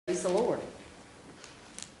Praise the Lord.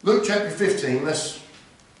 Luke chapter 15, let's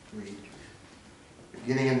read,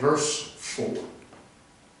 beginning in verse 4.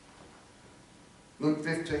 Luke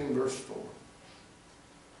 15, verse 4.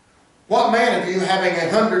 What man of you, having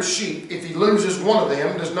 100 sheep, if he loses one of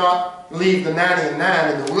them, does not leave the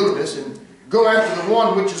 99 in the wilderness and go after the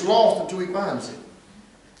one which is lost until he finds it?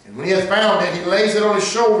 And when he hath found it, he lays it on his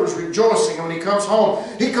shoulders, rejoicing. And when he comes home,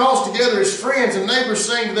 he calls together his friends and neighbors,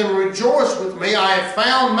 saying to them, Rejoice with me, I have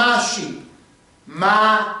found my sheep.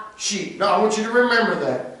 My sheep. Now, I want you to remember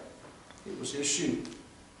that. It was his sheep,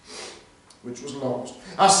 which was lost.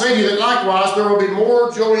 I say to you that likewise there will be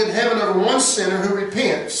more joy in heaven over one sinner who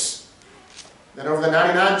repents than over the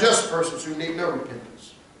 99 just persons who need no repentance.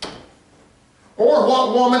 Or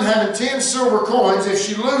what woman having 10 silver coins, if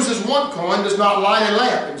she loses one coin, does not light a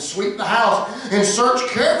lamp and sweep the house and search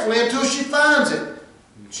carefully until she finds it?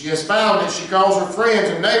 When she has found it, she calls her friends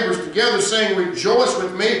and neighbors together, saying, Rejoice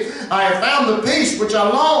with me, I have found the piece which I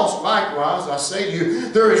lost. Likewise, I say to you,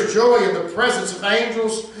 there is joy in the presence of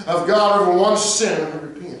angels of God over one sinner who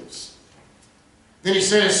repents. Then he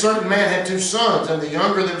said, A certain man had 2 sons, and the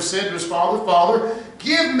younger of them said to his father, Father,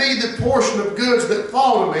 give me the portion of goods that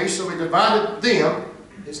fall to me. So he divided them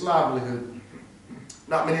his livelihood.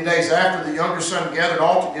 Not many days after, the younger son gathered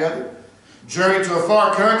all together, journeyed to a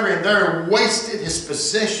far country, and there wasted his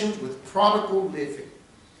possessions with prodigal living.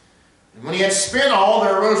 And when he had spent all,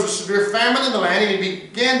 there arose a severe famine in the land, and he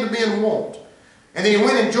began to be in want. And then he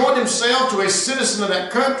went and joined himself to a citizen of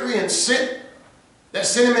that country, and sent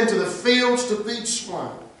him into the fields to feed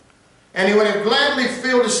swine. And he would have gladly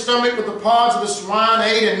filled his stomach with the pods of the swine,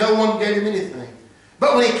 ate, and no one gave him anything.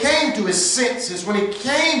 But when he came to his senses, when he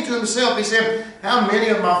came to himself, he said, How many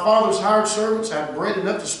of my father's hired servants have bread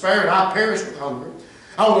enough to spare, and I perish with hunger?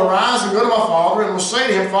 I will arise and go to my father, and will say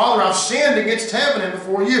to him, Father, I've sinned against heaven and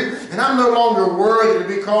before you, and I'm no longer worthy to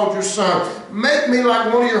be called your son. Make me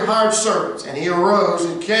like one of your hired servants. And he arose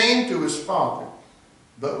and came to his father.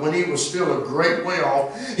 But when he was still a great way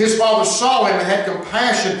off, his father saw him and had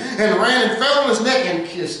compassion, and ran and fell on his neck and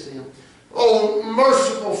kissed him. Oh,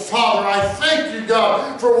 merciful Father, I thank you,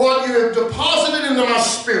 God, for what you have deposited into my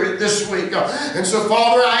spirit this week. And so,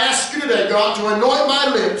 Father, I ask you today, God, to anoint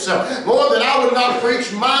my lips. Lord, that I would not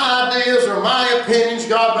preach my ideas or my opinions,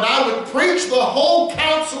 God, but I would preach the whole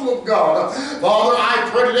counsel of God. Father, I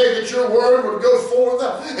pray today that your word would go forth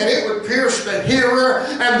and it would pierce the hearer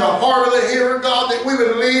and the heart of the hearer, God, that we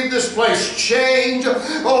would leave this place changed.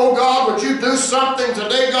 Oh, God, would you do something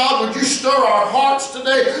today, God? Would you stir our hearts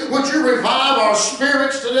today? Would you revive our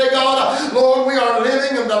spirits today, God? Lord, we are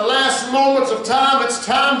living in the last moments of time. It's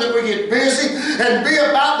time that we get busy and be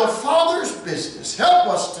about the Father's business. Help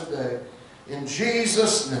us today. In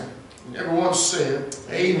Jesus' name. And everyone said,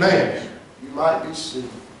 Amen. You might be seated.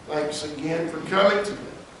 Thanks again for coming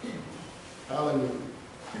today. Hallelujah.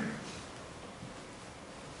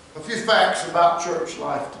 A few facts about church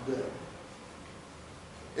life today.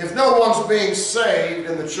 If no one's being saved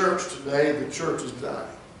in the church today, the church is dying.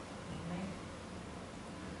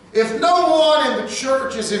 If no one in the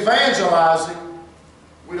church is evangelizing,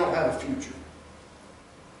 we don't have a future.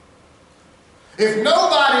 If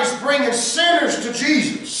nobody's bringing sinners to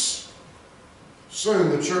Jesus, soon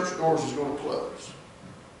the church doors is going to close.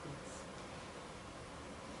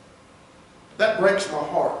 That breaks my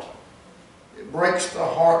heart. It breaks the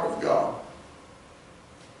heart of God.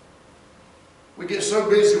 We get so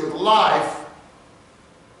busy with life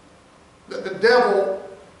that the devil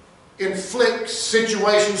inflicts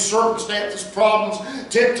situations, circumstances, problems,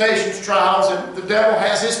 temptations, trials, and the devil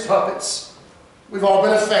has his puppets. We've all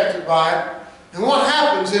been affected by it. And what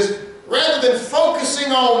happens is, rather than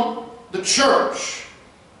focusing on the church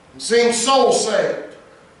and seeing souls saved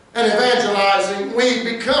and evangelizing,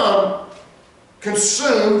 we become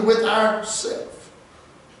consumed with ourselves.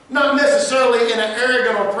 Not necessarily in an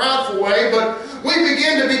arrogant or proudful way, but we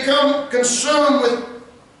begin to become consumed with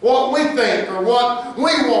what we think or what we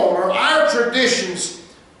want or our traditions,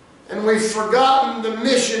 and we've forgotten the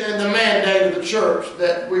mission and the mandate of the church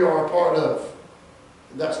that we are a part of,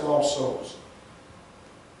 and that's lost souls.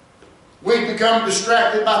 We've become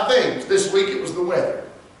distracted by things. This week it was the weather.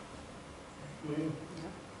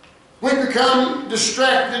 We've become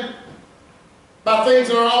distracted by things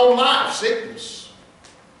in our own life, sickness,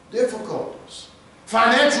 difficulties,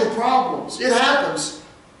 financial problems. It happens.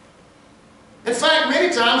 In fact,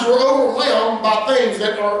 many times we're overwhelmed by things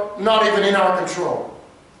that are not even in our control.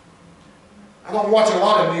 I don't watch a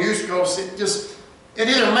lot of news because it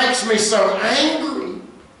either makes me so angry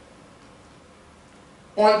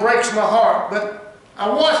or it breaks my heart. But I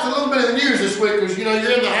watched a little bit of the news this week because, you know,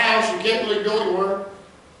 you're in the house, you can't really go anywhere.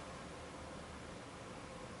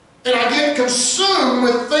 And I get consumed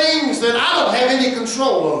with things that I don't have any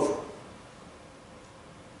control over.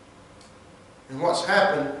 And what's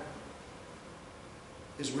happened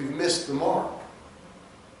is we've missed the mark.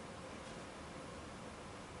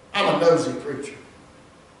 I'm a nosy preacher.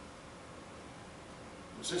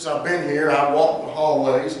 Since I've been here, I walk the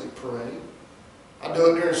hallways and pray. I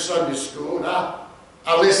do it during Sunday school, and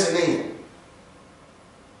I listen in.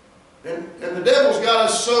 And the devil's got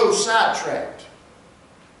us so sidetracked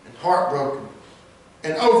and heartbroken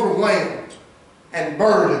and overwhelmed and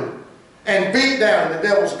burdened and beat down. The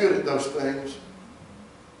devil's good at those things.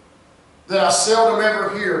 That I seldom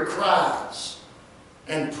ever hear cries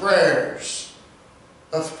and prayers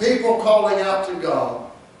of people calling out to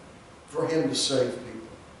God for Him to save people.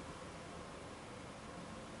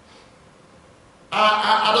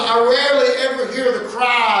 I rarely ever hear the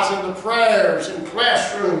cries and the prayers in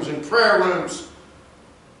classrooms and prayer rooms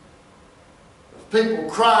of people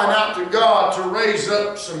crying out to God to raise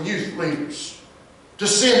up some youth leaders, to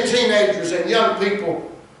send teenagers and young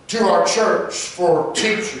people to our church for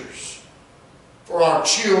teachers, for our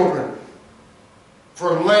children,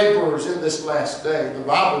 for laborers in this last day. The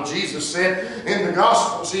Bible, Jesus said in the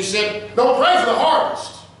Gospels, He said, don't pray for the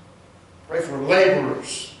harvest, pray for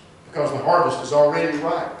laborers, because the harvest is already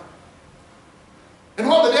ripe. And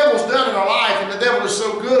what the devil's done in our life, and the devil is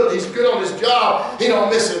so good, he's good on his job, he don't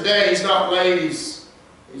miss a day, he's not late,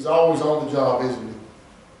 he's always on the job, isn't he?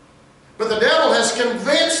 But the devil has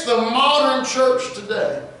convinced the modern church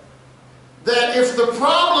today that if the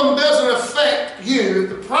problem doesn't affect you, if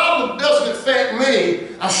the problem doesn't affect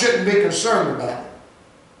me, I shouldn't be concerned about it.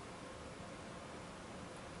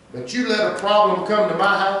 But you let a problem come to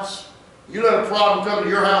my house, you let a problem come to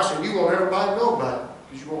your house, and you want everybody to know about it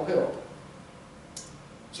because you won't help.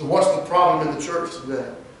 So what's the problem in the church today?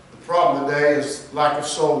 The problem today is lack of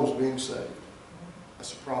souls being saved.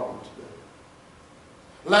 That's a problem today.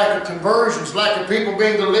 Lack of conversions, lack of people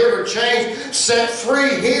being delivered, changed, set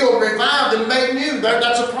free, healed, revived, and made new.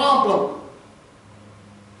 That's a problem.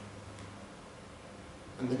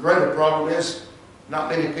 And the greater problem is not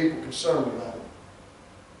many people concerned about it.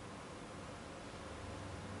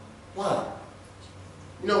 Why?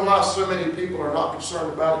 You know why so many people are not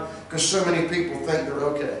concerned about it? Because so many people think they're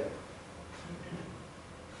okay.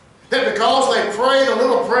 That because they prayed a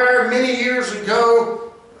little prayer many years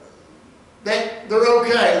ago, that they're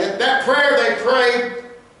okay. That prayer they prayed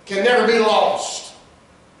can never be lost.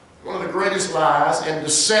 One of the greatest lies and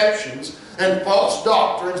deceptions and false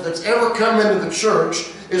doctrines that's ever come into the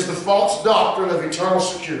church is the false doctrine of eternal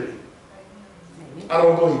security. I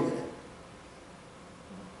don't believe in it.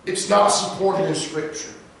 It's not supported in Scripture.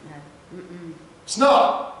 It's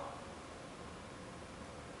not.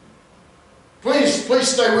 Please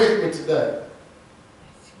stay with me today.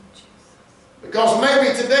 Because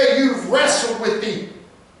maybe today you've wrestled with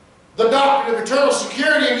the doctrine of eternal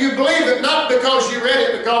security and you believe it not because you read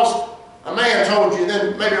it, because a man told you,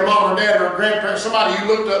 then maybe a mom or dad or a grandparent, somebody you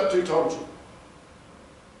looked up to told you.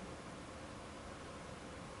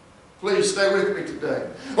 Please stay with me today.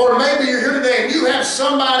 Or maybe you're here today and you have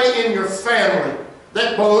somebody in your family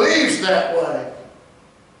that believes that way.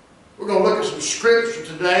 We're going to look at some Scripture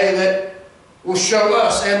today that will show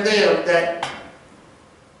us and them that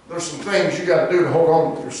there's some things you got to do to hold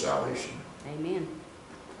on to your salvation. Amen.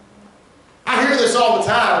 I hear this all the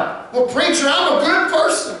time. Well, preacher, I'm a good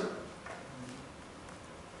person.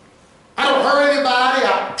 I don't hurt anybody.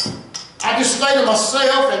 I just stay to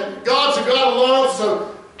myself, and God's a God of love, so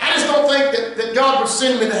I just don't think that God would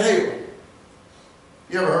send me to hell.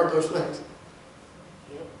 You ever heard those things?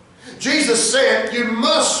 Yep. Jesus said, you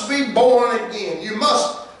must be born again. You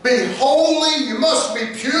must be holy. You must be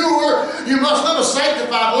pure. You must live a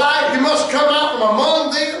sanctified life. You must come out from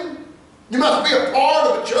among them. You must be a part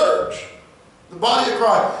of a church, the body of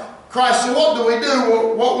Christ. Christ said, what do we do?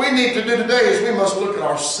 Well, what we need to do today is we must look at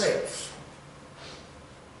ourselves.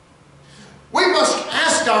 We must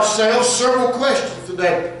ask ourselves several questions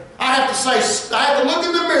today. I have to look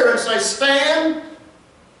in the mirror and say, Stan,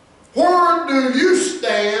 where do you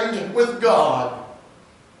stand with God?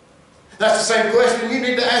 That's the same question you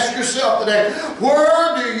need to ask yourself today.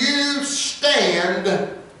 Where do you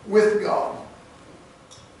stand with God?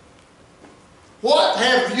 What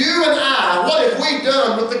have you and I, what have we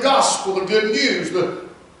done with the gospel, the good news, the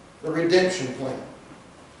redemption plan?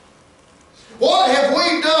 What have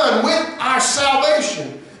we done with our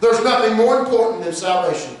salvation? There's nothing more important than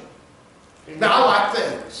salvation. Now, I like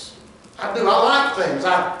things. I do. I like things.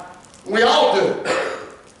 We all do.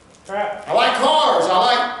 I like cars. I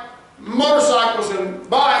like motorcycles and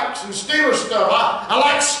bikes and Steeler stuff. I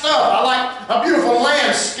like stuff. I like a beautiful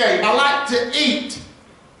landscape. I like to eat.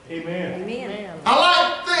 Amen. Amen. I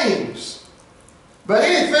like things. But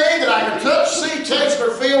anything that I can touch, see, taste,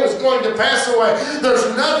 or feel is going to pass away. There's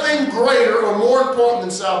nothing greater or more important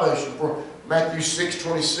than salvation. For Matthew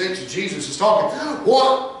 6:26, Jesus is talking.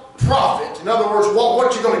 What profit? In other words,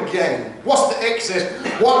 what you're going to gain? What's the excess?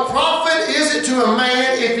 What profit is it to a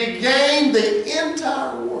man if he gained the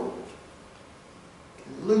entire world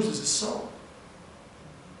and loses his soul?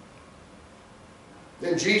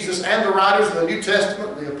 Then Jesus and the writers of the New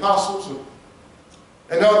Testament, the apostles,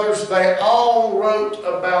 and others, they all wrote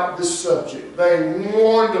about this subject. They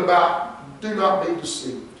warned about, do not be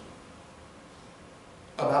deceived.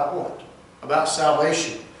 About what? About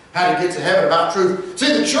salvation. How to get to heaven, about truth.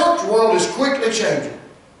 See, the church world is quickly changing.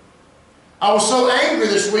 I was so angry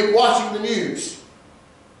this week watching the news.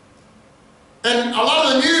 And a lot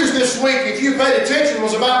of the news this week, if you paid attention,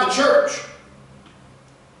 was about the church.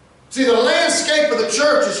 See, the landscape of the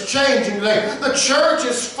church is changing today. The church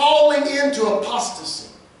is falling into apostasy.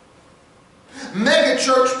 Mega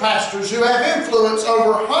church pastors who have influence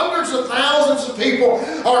over hundreds of thousands of people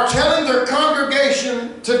are telling their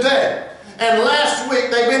congregation today, and last week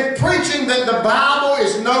they've been preaching that the Bible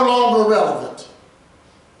is no longer relevant.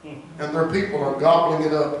 And their people are gobbling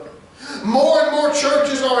it up. More and more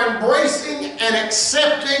churches are embracing and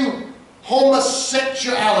accepting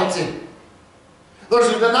homosexuality. There's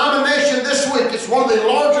a denomination this week, it's one of the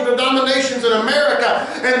larger denominations in America,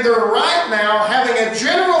 and they're right now having a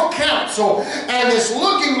general council, and it's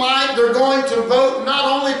looking like they're going to vote not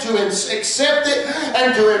only to accept it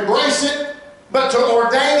and to embrace it, but to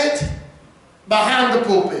ordain it behind the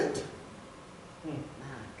pulpit. My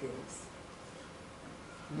goodness.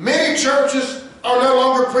 Many churches are no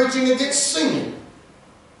longer preaching against sin.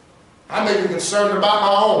 I'm even concerned about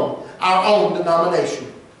our own denomination.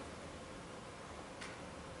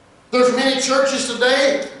 There's many churches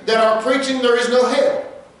today that are preaching there is no hell.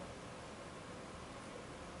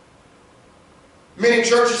 Many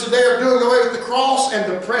churches today are doing away with the cross and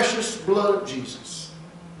the precious blood of Jesus.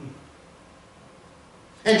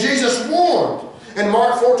 And Jesus warned in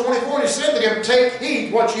Mark 4:24, and he said to them, take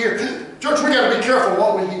heed what you hear. Church, we got to be careful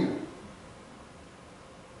what we hear.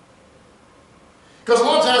 Because a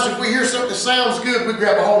lot of times if we hear something that sounds good, we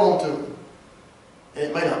grab a hold on to it. And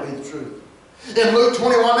it may not be the truth. In Luke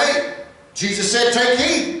 21:8, Jesus said, take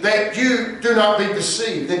heed that you do not be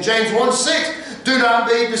deceived. In James 1:6, do not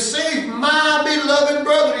be deceived, my beloved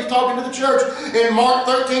brother. He's talking to the church. In Mark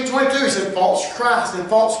 13:22, he said, false Christ and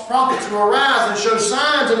false prophets will arise and show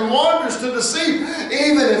signs and wonders to deceive,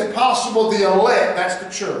 even if possible, the elect. That's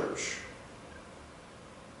the church.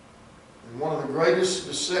 One of the greatest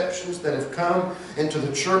deceptions that have come into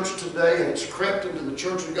the church today, and it's crept into the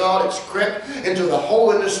church of God, it's crept into the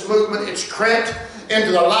holiness movement, it's crept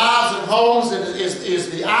into the lives and homes, is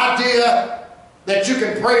the idea that you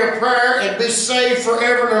can pray a prayer and be saved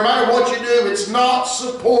forever no matter what you do. It's not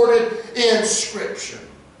supported in Scripture.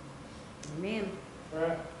 Amen.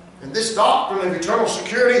 Right. And this doctrine of eternal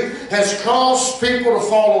security has caused people to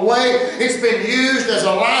fall away. It's been used as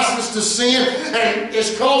a license to sin, and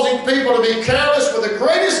it's causing people to be careless with the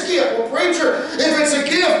greatest gift. Well, preacher, if it's a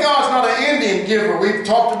gift, God's not an Indian giver. We've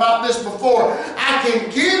talked about this before. I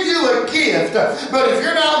can give you a gift, but if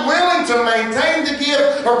you're not willing to maintain the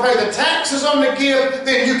gift or pay the taxes on the gift,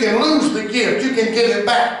 then you can lose the gift. You can give it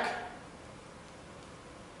back.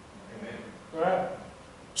 Amen. Right.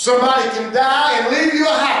 Somebody can die and leave you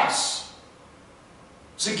a house.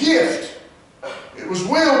 It's a gift. It was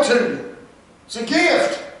willed to you. It's a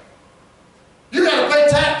gift. You got to pay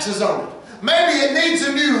taxes on it. Maybe it needs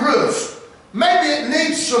a new roof. Maybe it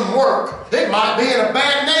needs some work. It might be in a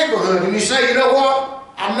bad neighborhood, and you say, you know what?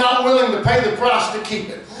 I'm not willing to pay the price to keep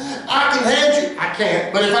it. I can hand you, I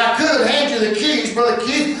can't, but if I could hand you the keys, Brother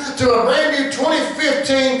Keith, to a brand new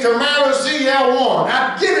 2015 Camaro ZL1,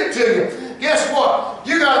 I'd give it to you. Guess what?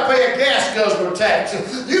 You got to pay a gas guzzler tax.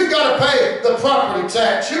 You've got to pay the property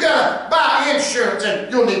tax. You got to buy insurance,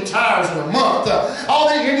 and you'll need tires in a month.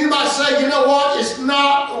 And you might say, you know what? It's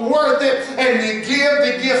not worth it, and you give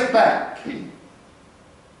the gift back.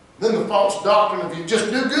 Then the false doctrine of you just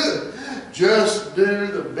do good. Just do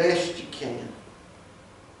the best you can.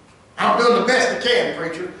 I'm doing the best I can,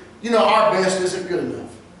 preacher. You know our best isn't good enough.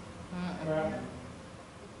 Right.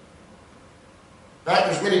 In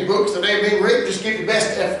fact, there's many books today being written, just give your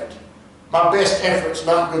best effort. My best effort's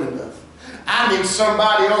not good enough. I need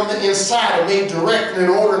somebody on the inside of me directing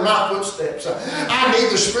and ordering my footsteps. I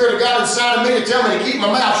need the Spirit of God inside of me to tell me to keep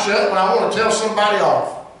my mouth shut when I want to tell somebody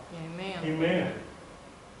off. Amen. Amen.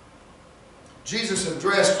 Jesus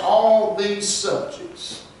addressed all these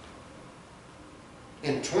subjects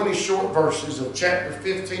in 20 short verses of chapter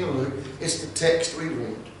 15 of Luke. It's the text we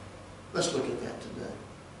read. Let's look at that today.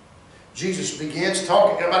 Jesus begins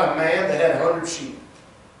talking about a man that had 100 sheep.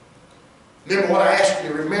 Remember what I asked you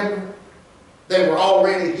to remember? They were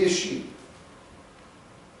already his sheep.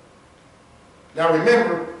 Now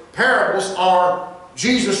remember, parables are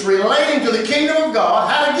Jesus relating to the kingdom of God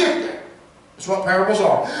how to get there. That's what parables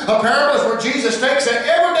are. A parable is where Jesus takes an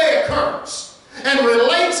everyday occurrence and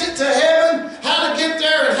relates it to heaven, how to get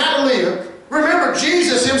there and how to live. Remember,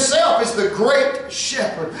 Jesus himself is the great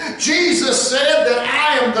shepherd. Jesus said that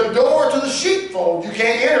I am the door to the sheepfold. You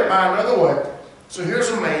can't enter by another way. So here's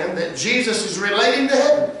a man that Jesus is relating to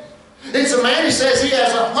heaven. It's a man, he says, he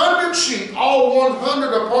has 100 sheep. All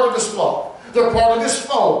 100 are part of his flock. They're part of his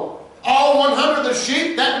fold. All 100 of the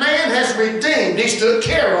sheep, that man has redeemed. He's took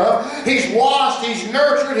care of. He's washed. He's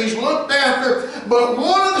nurtured. He's looked after. But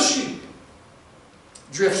one of the sheep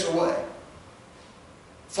drifts away.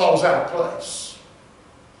 Falls out of place.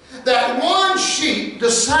 That one sheep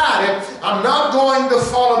decided, I'm not going to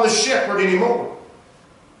follow the shepherd anymore.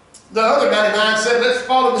 The other 99 said, let's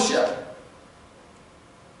follow the shepherd.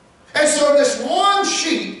 And so this one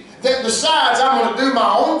sheep that decides, I'm going to do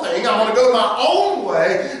my own thing, I'm going to go my own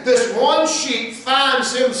way, this one sheep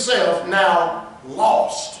finds himself now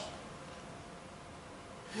lost.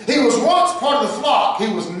 He was once part of the flock.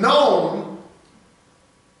 He was known.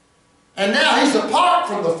 And now he's apart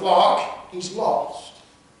from the flock. He's lost.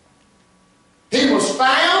 He was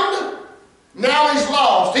found. Now he's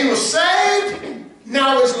lost. He was saved.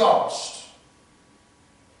 Now he's lost.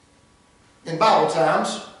 In Bible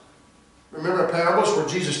times, remember parables where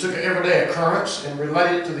Jesus took an everyday occurrence and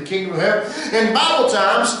related it to the kingdom of heaven? In Bible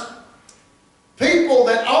times, people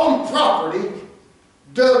that owned property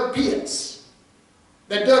dug pits.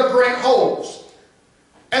 They dug great holes.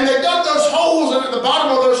 And they dug those holes, and at the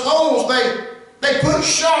bottom of those holes, they put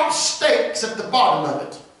sharp stakes at the bottom of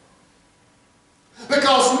it.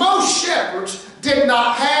 Because most shepherds did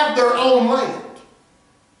not have their own land.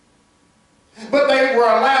 But they were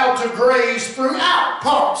allowed to graze throughout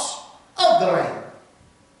parts of the land.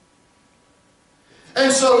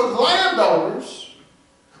 And so landowners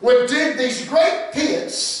would dig these great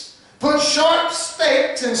pits, put sharp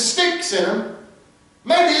stakes and sticks in them,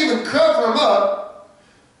 maybe even cover them up,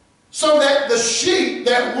 so that the sheep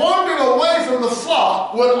that wandered away from the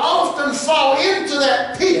flock would often fall into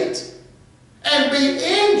that pit and be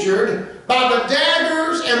injured by the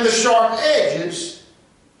daggers and the sharp edges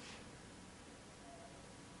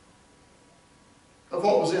of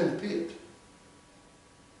what was in the pit.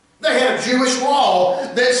 They had a Jewish law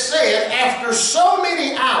that said after so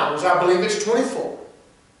many hours, I believe it's 24,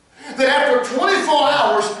 that after 24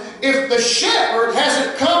 hours, if the shepherd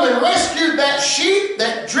hasn't come and rescued that sheep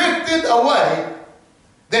that drifted away,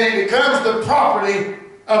 then it becomes the property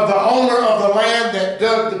of the owner of the land that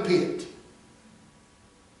dug the pit.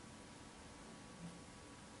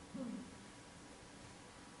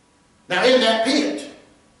 Now in that pit,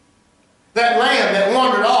 that lamb that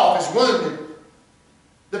wandered off is wounded.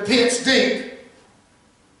 The pit's deep,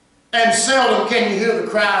 and seldom can you hear the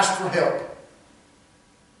cries for help.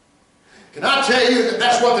 Can I tell you that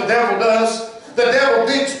that's what the devil does? The devil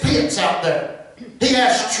digs pits out there. He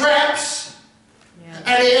has traps,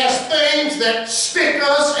 and he has things that stick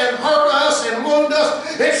us and hurt us and wound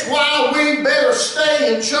us. It's why we better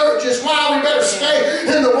stay in church. It's why we better stay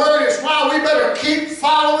in the Word. It's why we better keep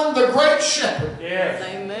following the great shepherd. Yes.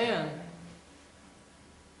 Amen.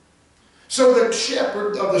 So the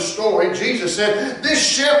shepherd of the story, Jesus said, this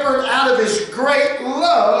shepherd, out of his great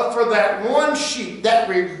love for that one sheep, that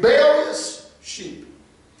rebellious sheep,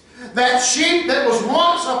 that sheep that was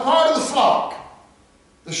once a part of the flock,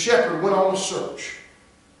 the shepherd went on a search.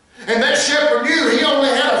 And that shepherd knew he only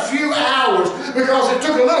had a few hours, because it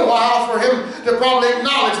took a little while for him to probably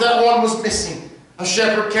acknowledge that one was missing. A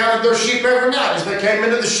shepherd counted their sheep every night as they came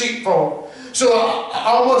into the sheepfold. So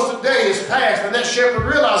almost a day has passed, and that shepherd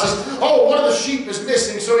realizes, oh, one of the sheep is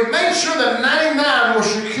missing. So he made sure that 99 were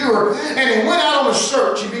secure, and he went out on a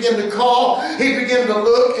search. He began to call. He began to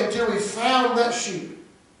look until he found that sheep.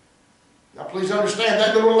 Now please understand,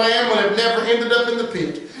 that little lamb would have never ended up in the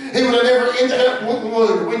pit. He would have never ended up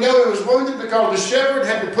wounded. We know he was wounded because the shepherd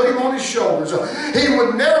had to put him on his shoulders. He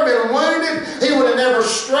would never been wounded. He would have never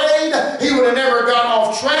strayed. He would have never got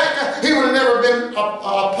off track. He would have never been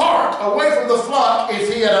apart, away from the flock,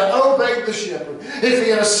 if he had obeyed the shepherd. If he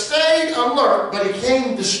had stayed alert, but he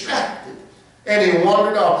came distracted and he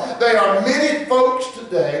wandered off. There are many folks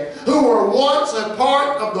today who were once a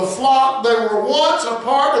part of the flock. They were once a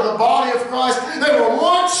part of the body of Christ. They were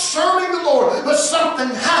once serving the Lord, but something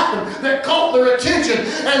happened that caught their attention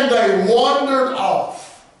and they wandered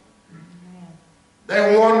off.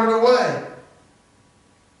 They wandered away.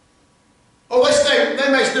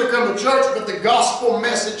 they may still come to church, but the gospel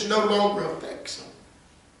message no longer affects them.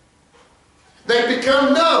 They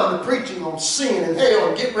become numb to preaching on sin and hell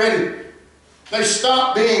and get ready. They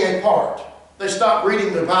stop being a part. They stop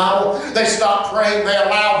reading the Bible. They stop praying. They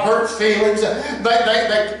allow hurt feelings.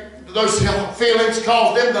 Those feelings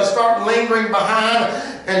cause them to start lingering behind,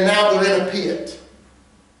 and now they're in a pit.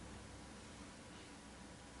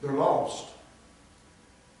 They're lost.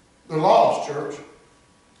 They're lost, church.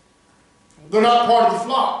 They're not part of the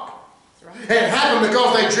flock. And it happened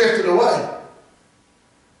because they drifted away.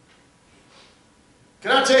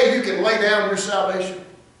 Can I tell you, you can lay down your salvation.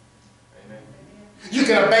 Amen. You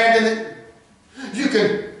can abandon it. You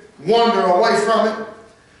can wander away from it.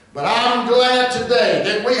 But I'm glad today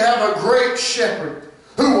that we have a great shepherd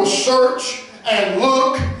who will search and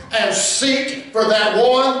look and seek for that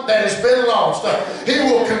one that has been lost. He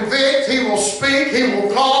will convict, he will speak, he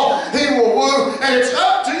will call, he will woo, and it's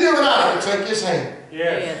up to you and I to take his hand.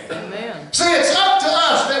 Yes. Amen. See, it's up to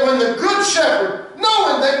us that when the good shepherd,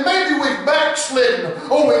 knowing that maybe we've backslidden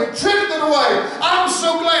or we've drifted away, I'm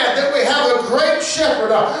so glad that we have a great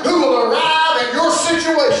shepherd who will arrive at your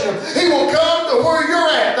situation. He will come to where you're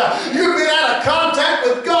at. You've been out of contact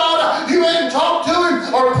with God. You hadn't talked to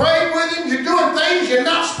him or prayed with him. You're doing things you're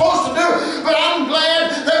not supposed to do. But I'm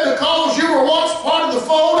glad that because you were once part of the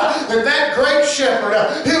fold, that great shepherd,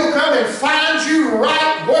 he'll come and find you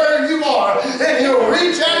right where you are. And he'll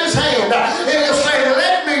reach out his hand and he'll say,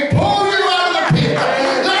 let me pull you out of the pit.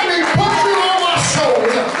 Let me put you on my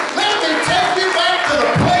shoulders. Let me take you back to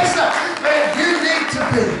the place that you need to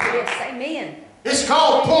be. Yes, amen. It's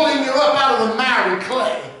called pulling you up out of the miry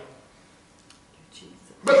clay.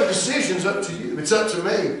 But the decision's up to you. It's up to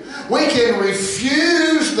me. We can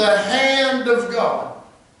refuse the hand of God.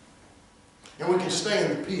 And we can stay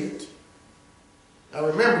in the pit. Now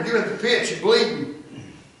remember, you're in the pit, you're bleeding,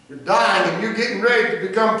 you're dying, and you're getting ready to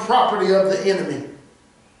become property of the enemy.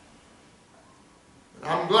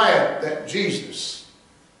 I'm glad that Jesus,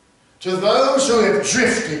 to those who have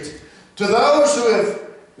drifted, to those who have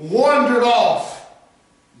wandered off,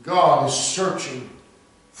 God is searching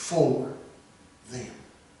for them.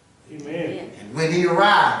 Amen. And when he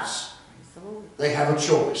arrives, they have a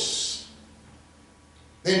choice.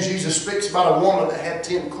 Then Jesus speaks about a woman that had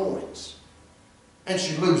 10 coins. And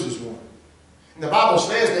she loses one. And the Bible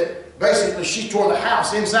says that basically she tore the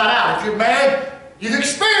house inside out. If you're married, you've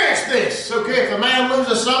experienced this. Okay, if a man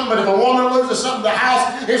loses something, but if a woman loses something, the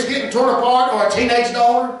house is getting torn apart, or a teenage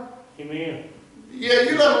daughter. Amen. Yeah,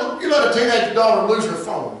 you let a teenage daughter lose her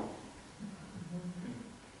phone.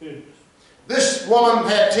 Good. This woman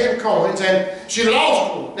had 10 coins and she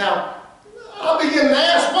lost one. Now, I'll begin to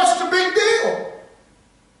ask, what's the big deal?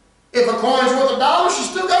 If a coin's worth $1, she's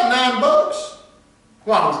still got $9.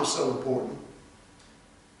 Why was it so important?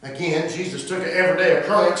 Again, Jesus took an everyday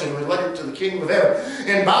occurrence and related it to the kingdom of heaven.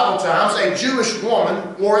 In Bible times, a Jewish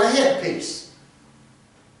woman wore a headpiece.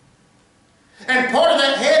 And part of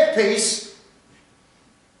that headpiece,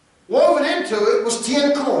 woven into it, was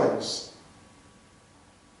 10 coins.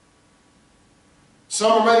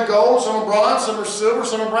 Some are made of gold, some are bronze, some are silver,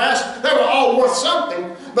 some are brass. They were all worth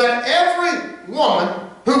something. But every woman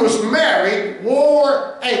who was married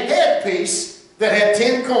wore a headpiece that had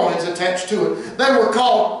 10 coins attached to it. They were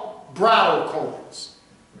called bridal coins.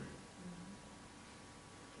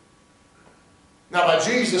 Now by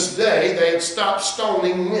Jesus' day, they had stopped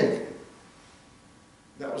stoning women.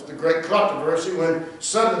 That was the great controversy when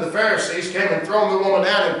some of the Pharisees came and thrown the woman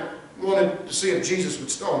down and wanted to see if Jesus would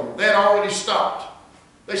stone her. They had already stopped.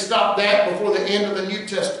 They stopped that before the end of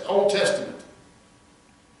the Old Testament.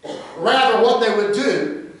 Rather, what they would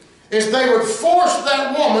do is they would force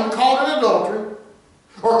that woman caught in adultery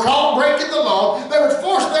or caught breaking the law, they would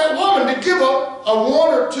force that woman to give up a 1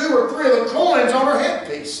 or 2 or 3 of the coins on her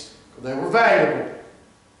headpiece because they were valuable.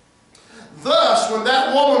 Thus, when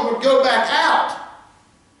that woman would go back out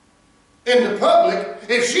into public,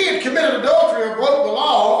 if she had committed adultery or broke the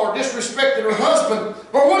law or disrespected her husband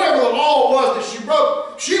or whatever the law was that she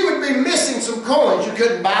broke, she would be missing some coins. You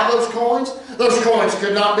couldn't buy those coins. Those coins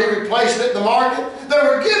could not be replaced at the market. They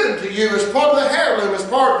were given to you as part of the heirloom, as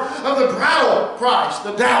part of the bridal price,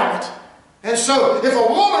 the dowry. And so if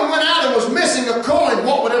a woman went out and was missing a coin,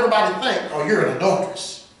 what would everybody think? Oh, you're an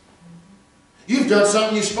adulteress. You've done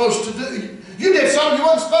something you're supposed to do. You did something you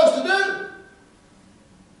wasn't supposed to do.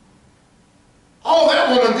 Oh, that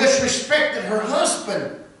woman disrespected her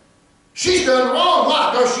husband. She's done wrong.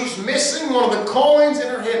 Why? Because she's missing one of the coins in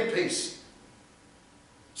her headpiece.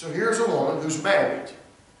 So here's a woman who's married.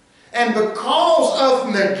 And because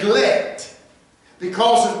of neglect,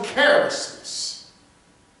 because of carelessness,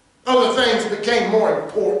 other things became more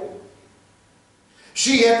important.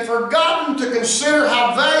 She had forgotten to consider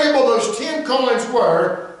how valuable those 10 coins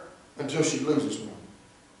were until she loses one.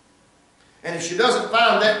 And if she doesn't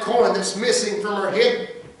find that coin that's missing from her head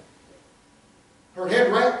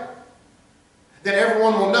wrap, then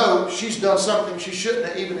everyone will know she's done something she shouldn't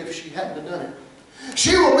have, even if she hadn't have done it.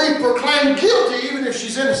 She will be proclaimed guilty even if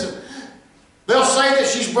she's innocent. They'll say that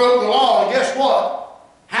she's broken the law, and guess what?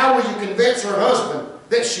 How will you convince her husband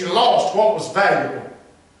that she lost what was valuable?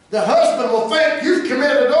 The husband will think you've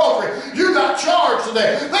committed adultery. You got charged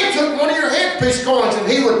today. They took one of your headpiece coins,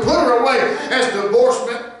 and he would put her away as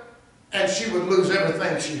divorcement, and she would lose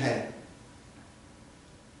everything she had.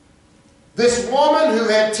 This woman who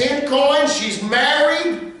had 10 coins, she's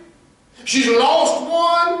married. She's lost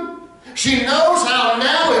one. She knows how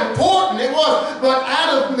now important it was, but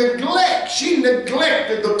out of neglect, she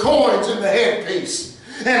neglected the coins in the headpiece.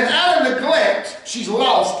 And out of neglect, she's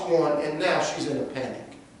lost one, and now she's in a panic.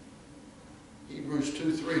 Hebrews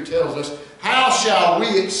 2:3 tells us, how shall we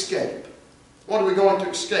escape? What are we going to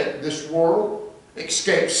escape? This world?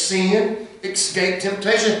 Escape sin? Escape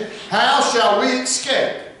temptation? How shall we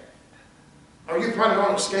escape? Are you planning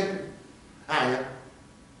on escaping? I am.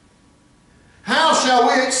 How shall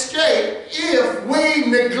we escape if we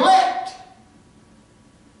neglect?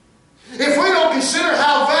 If we don't consider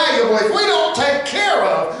how valuable, if we don't take care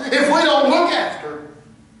of, if we don't look after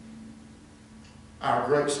our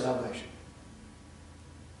great salvation.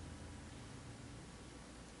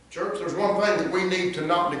 Church, there's one thing that we need to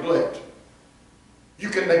not neglect. You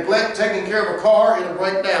can neglect taking care of a car, it'll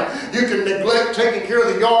break down. You can neglect taking care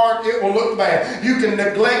of the yard, it will look bad. You can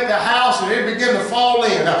neglect the house and it'll begin to fall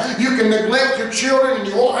in. You can neglect your children and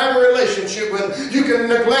you won't have a relationship with them. You can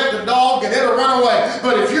neglect a dog and it'll run away.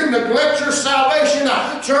 But if you neglect your salvation,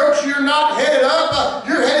 church, you're not headed up,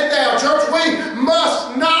 you're headed down. Church, we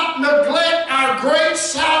must not neglect our great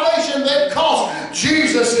salvation that cost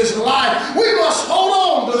Jesus his life. We must hold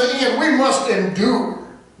on to the end. We must endure.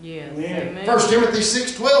 Yes. Amen. 1 Timothy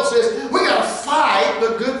 6:12 says, we got to fight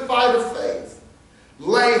the good fight of faith.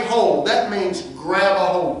 Lay hold. That means grab a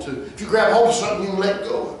hold to. If you grab hold of something, you can let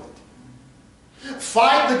go of it.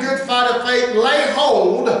 Fight the good fight of faith. Lay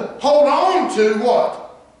hold. Hold on to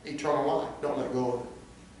what? Eternal life. Don't let go of it.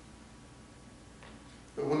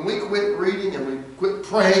 But when we quit reading and we quit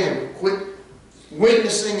praying and we quit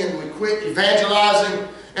witnessing and we quit evangelizing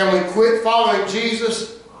and we quit following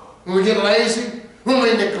Jesus, when we get lazy, when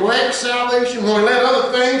we neglect salvation, when we let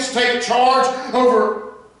other things take charge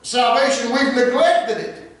over salvation, we've neglected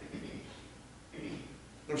it.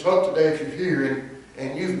 There's hope today if you're here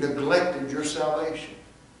and you've neglected your salvation.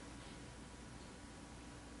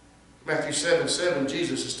 Matthew 7:7,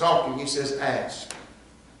 Jesus is talking. He says, ask,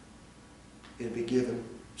 it'll be given.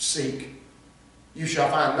 Seek, you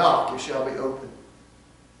shall find. Knock, it shall be opened.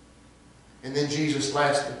 And then Jesus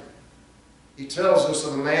lastly, he tells us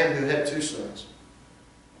of a man who had 2 sons.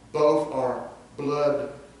 Both are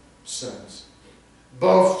blood sons.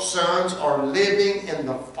 Both sons are living in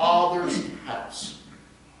the Father's house.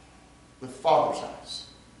 The Father's house.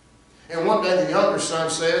 And one day the younger son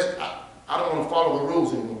says, I don't want to follow the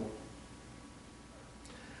rules anymore.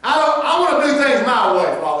 I want to do things my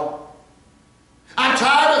way, Father. I'm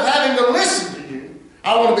tired of having to listen to you.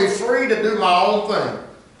 I want to be free to do my own thing.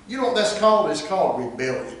 You know what that's called? It's called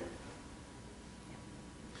rebellion.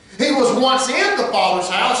 He was once in the Father's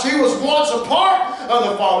house. He was once a part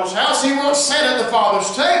of the Father's house. He once sat at the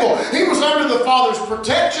Father's table. He was under the Father's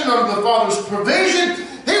protection, under the Father's provision.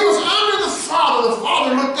 He was under the Father. The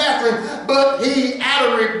Father looked after him. But he, out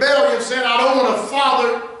of rebellion, said, I don't want to follow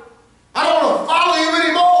you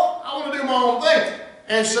anymore. I want to do my own thing.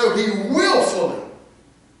 And so he willfully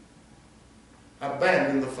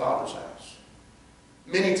abandoned the Father's house.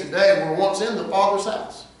 Many today were once in the Father's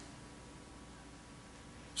house.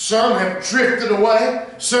 Some have drifted away,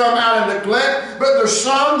 some out of neglect, but there's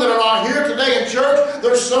some that are not here today in church.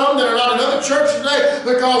 There's some that are not in other churches today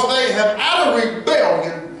because they have, out of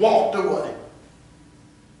rebellion, walked away.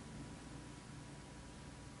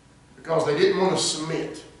 Because they didn't want to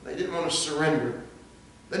submit. They didn't want to surrender.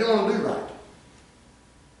 They didn't want to do right.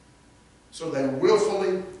 So they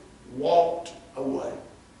willfully walked away.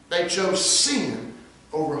 They chose sin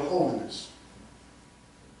over holiness.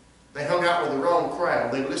 They hung out with the wrong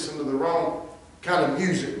crowd. They listened to the wrong kind of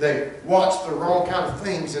music. They watched the wrong kind of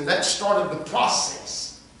things, and that started the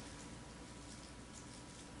process.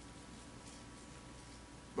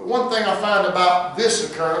 But one thing I find about this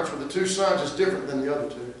occurrence with the 2 sons is different than the other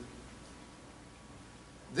 2.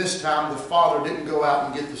 This time the father didn't go out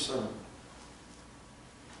and get the son.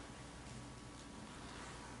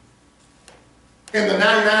 In the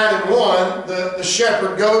 99 and 1, the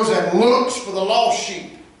shepherd goes and looks for the lost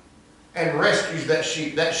sheep and rescues that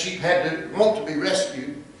sheep. That sheep had to want to be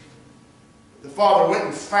rescued. The father went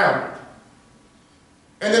and found it.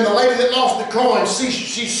 And then the lady that lost the coin,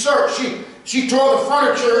 she searched. She tore the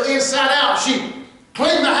furniture inside out. She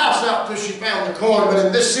cleaned the house out till she found the coin. But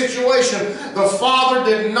in this situation, the father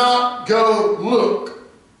did not go look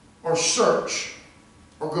or search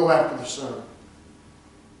or go after the son.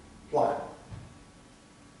 Why?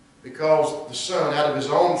 Because the son, out of his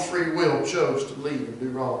own free will, chose to leave and do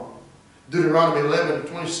wrong. Deuteronomy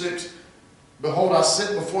 11:26. Behold, I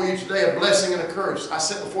set before you today a blessing and a curse. I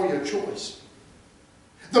set before you a choice.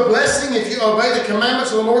 The blessing if you obey the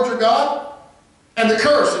commandments of the Lord your God, and the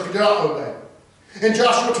curse if you do not obey. In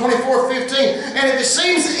Joshua 24:15, and if it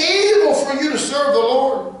seems evil for you to serve the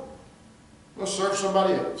Lord, well, serve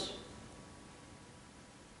somebody else.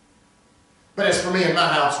 But as for me and my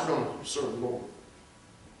house, we're going to serve the Lord.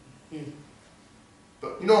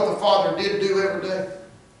 But you know what the father did do every day?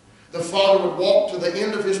 The father would walk to the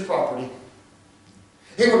end of his property.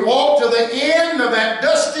 He would walk to the end of that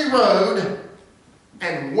dusty road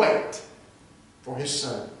and wait for his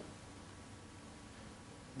son.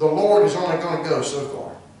 The Lord is only going to go so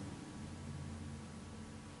far.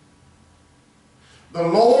 The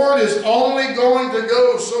Lord is only going to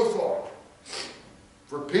go so far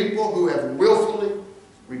for people who have willfully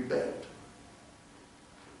rebelled.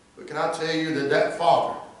 But can I tell you that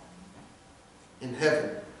Father in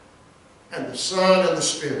heaven and the Son and the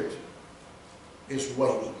Spirit is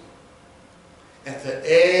waiting at the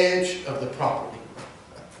edge of the property.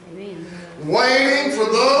 Amen. Waiting for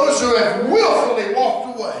those who have willfully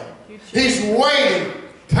walked away. He's waiting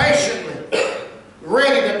patiently,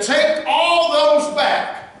 ready to take all those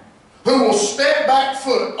back who will step back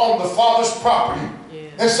foot on the Father's property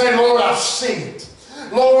and say, Lord, I've sinned.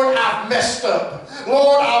 Lord, I've messed up.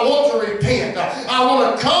 Lord, I want to repent. I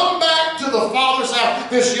want to come back to the Father's house.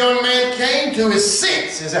 This young man came to his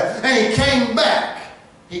senses and he came back.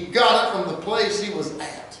 He got it from the place he was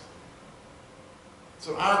at.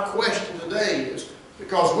 So our question today is,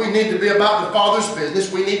 because we need to be about the Father's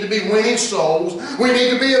business, we need to be winning souls, we need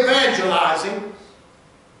to be evangelizing.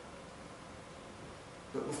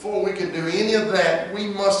 But before we can do any of that, we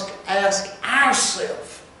must ask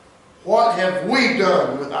ourselves, what have we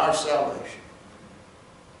done with our salvation?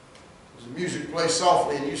 As the music plays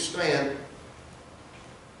softly and you stand,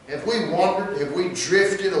 have we wandered? Have we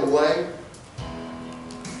drifted away?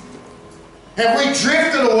 Have we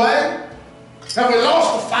drifted away? Have we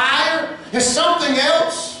lost the fire? Has something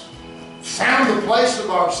else found the place of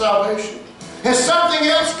our salvation? Has something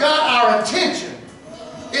else got our attention?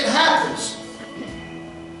 It happens.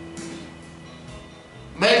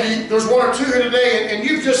 Maybe there's one or two here today and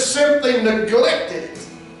you've just simply neglected it.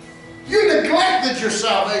 You neglected your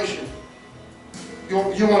salvation. You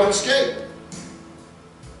want to escape.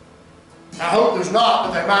 I hope there's not,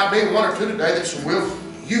 but there might be one or two today that's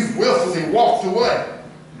you've willfully walked away.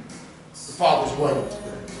 The Father's waiting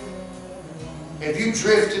today. Have you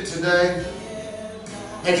drifted today?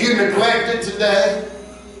 Have you neglected today?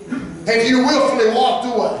 Have you willfully walked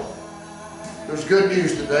away? There's good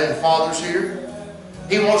news today. The Father's here.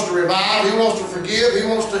 He wants to revive. He wants to forgive. He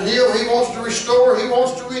wants to heal. He wants to restore. He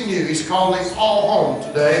wants to renew. He's calling all home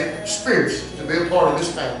today, spirits, to be a part of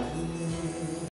His family.